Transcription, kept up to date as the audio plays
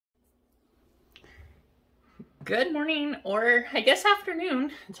Good morning, or I guess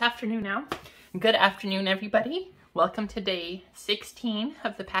afternoon. It's afternoon now. Good afternoon, everybody. Welcome to day 16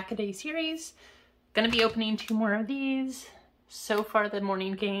 of the Pack-A-Day series. Gonna be opening 2 more of these. So far, the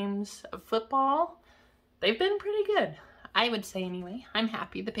morning games of football, they've been pretty good. I would say anyway. I'm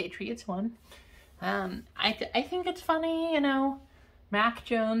happy the Patriots won. I think it's funny, Mac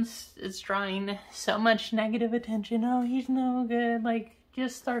Jones is drawing so much negative attention. Oh, he's no good. Like,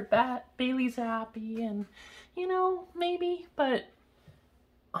 just start Bailey Zappi and, maybe. But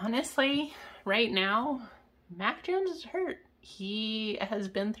honestly, right now, Mac Jones is hurt. He has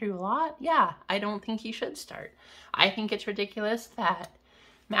been through a lot. Yeah, I don't think he should start. I think it's ridiculous that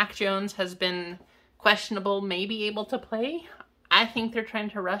Mac Jones has been questionable, maybe able to play. I think they're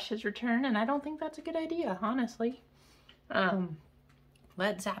trying to rush his return, and I don't think that's a good idea, honestly.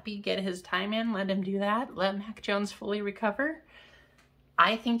 Let Zappi get his time in. Let him do that. Let Mac Jones fully recover.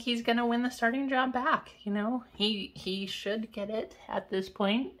 I think he's going to win the starting job back. He should get it at this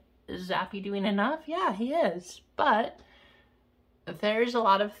point. Is Zappi doing enough? Yeah, he is. But there's a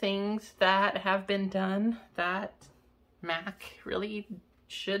lot of things that have been done that Mac really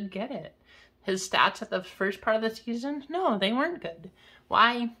should get it. His stats at the first part of the season, no, they weren't good.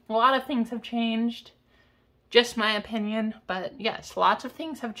 Why? A lot of things have changed. Just my opinion, but yes, lots of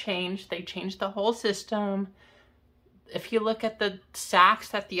things have changed. They changed the whole system. If you look at the sacks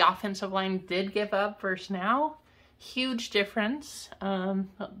that the offensive line did give up versus now, huge difference. Tyquan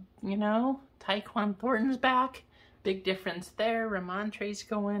Thornton's back. Big difference there. Ramondre's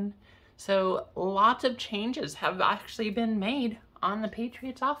going. So lots of changes have actually been made on the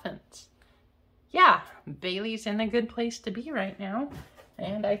Patriots offense. Yeah, Bailey's in a good place to be right now,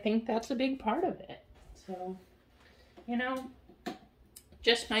 and I think that's a big part of it. So,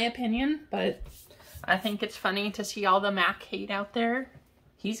 just my opinion, but I think it's funny to see all the Mac hate out there.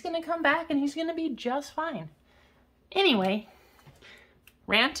 He's going to come back and he's going to be just fine. Anyway,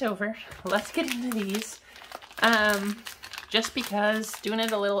 rant over. Let's get into these. Just because, doing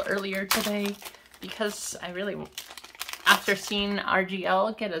it a little earlier today, because I really, after seeing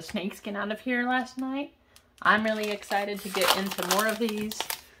RGL get a snakeskin out of here last night, I'm really excited to get into more of these.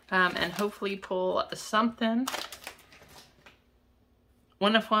 And hopefully pull something.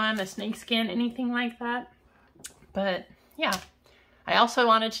 1 of 1, a snakeskin, anything like that. But yeah, I also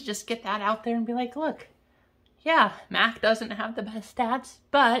wanted to just get that out there and be like, look, yeah, Mac doesn't have the best stats,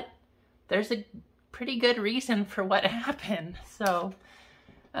 but there's a pretty good reason for what happened. So,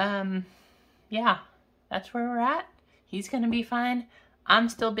 yeah, that's where we're at. He's going to be fine. I'm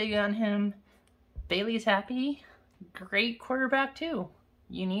still big on him. Bailey's happy. Great quarterback too.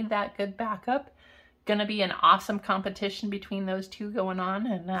 You need that good backup. Gonna be an awesome competition between those two going on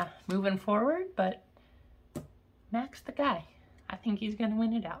and moving forward, but Mac's the guy. I think he's gonna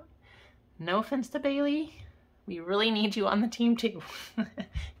win it out. No offense to Bailey. We really need you on the team too.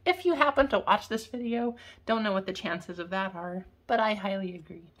 If you happen to watch this video, don't know what the chances of that are, but I highly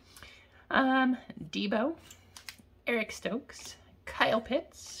agree. Debo, Eric Stokes, Kyle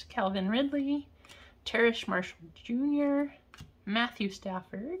Pitts, Calvin Ridley, Terrace Marshall Jr., Matthew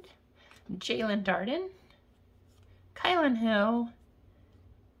Stafford, Jalen Darden, Kylan Hill,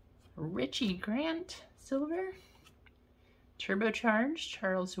 Richie Grant, Silver, Turbocharged,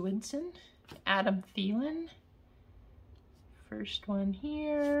 Charles Woodson, Adam Thielen, first one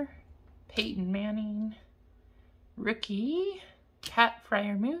here, Peyton Manning, Rookie, Pat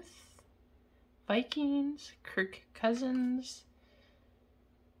Freiermuth, Vikings, Kirk Cousins,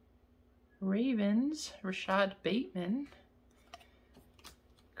 Ravens, Rashad Bateman,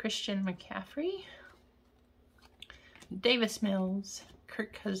 Christian McCaffrey, Davis Mills,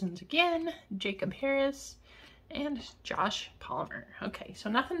 Kirk Cousins again, Jacob Harris, and Josh Palmer. Okay, so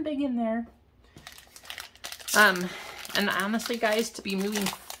nothing big in there. And honestly, guys, to be moving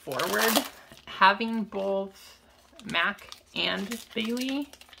forward, having both Mac and Bailey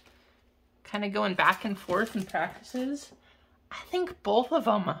kind of going back and forth in practices, I think both of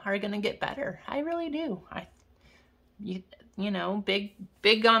them are going to get better. I really do.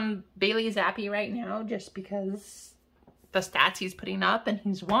 Big on Bailey Zappi right now just because the stats he's putting up and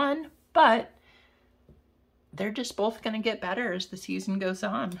he's won, but they're just both going to get better as the season goes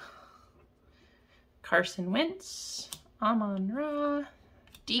on. Carson Wentz, Amon-Ra,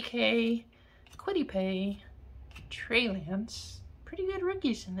 DK, Kwity Paye, Trey Lance, pretty good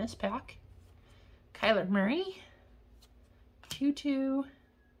rookies in this pack. Kyler Murray, Tutu,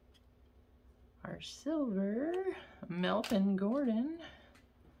 our silver, Melvin Gordon.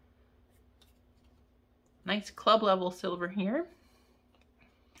 Nice club level silver here.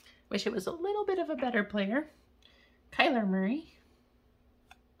 Wish it was a little bit of a better player. Kyler Murray,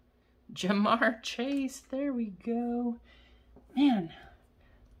 Jamar Chase, there we go. Man,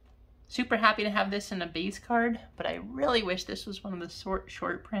 super happy to have this in a base card, but I really wish this was one of the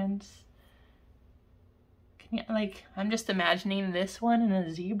short prints. Can you, like, I'm just imagining this one in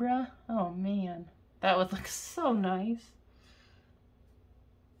a zebra. Oh man, that would look so nice.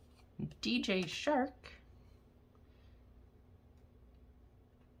 DJ Shark.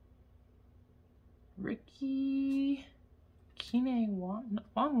 Ricky Kine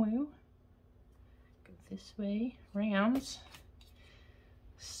Wongwu. Go this way. Rams.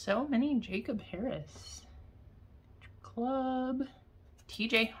 So many Jacob Harris. Club.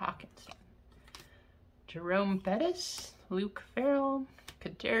 TJ Hawkinson. Jerome Bettis. Luke Farrell.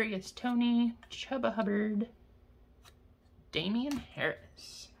 Kadarius Toney. Chuba Hubbard. Damian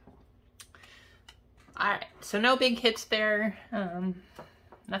Harris. Alright, so no big hits there.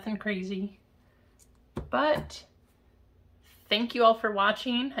 Nothing crazy. But thank you all for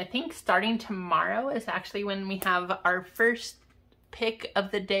watching. I think starting tomorrow is actually when we have our first pick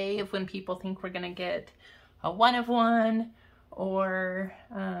of the day of when people think we're going to get a 1 of 1 or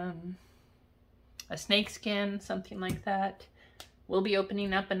a snakeskin, something like that. We'll be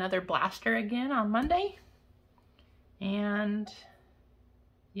opening up another blaster again on Monday. And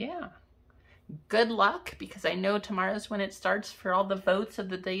yeah, good luck, because I know tomorrow's when it starts for all the votes of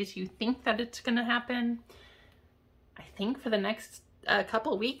the days you think that it's going to happen. I think for the next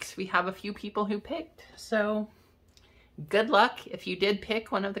couple weeks we have a few people who picked, so good luck if you did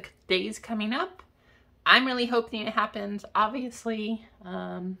pick one of the days coming up. I'm really hoping it happens, obviously,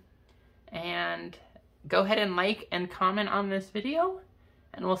 and go ahead and like and comment on this video,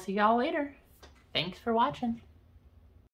 and we'll see y'all later. Thanks for watching.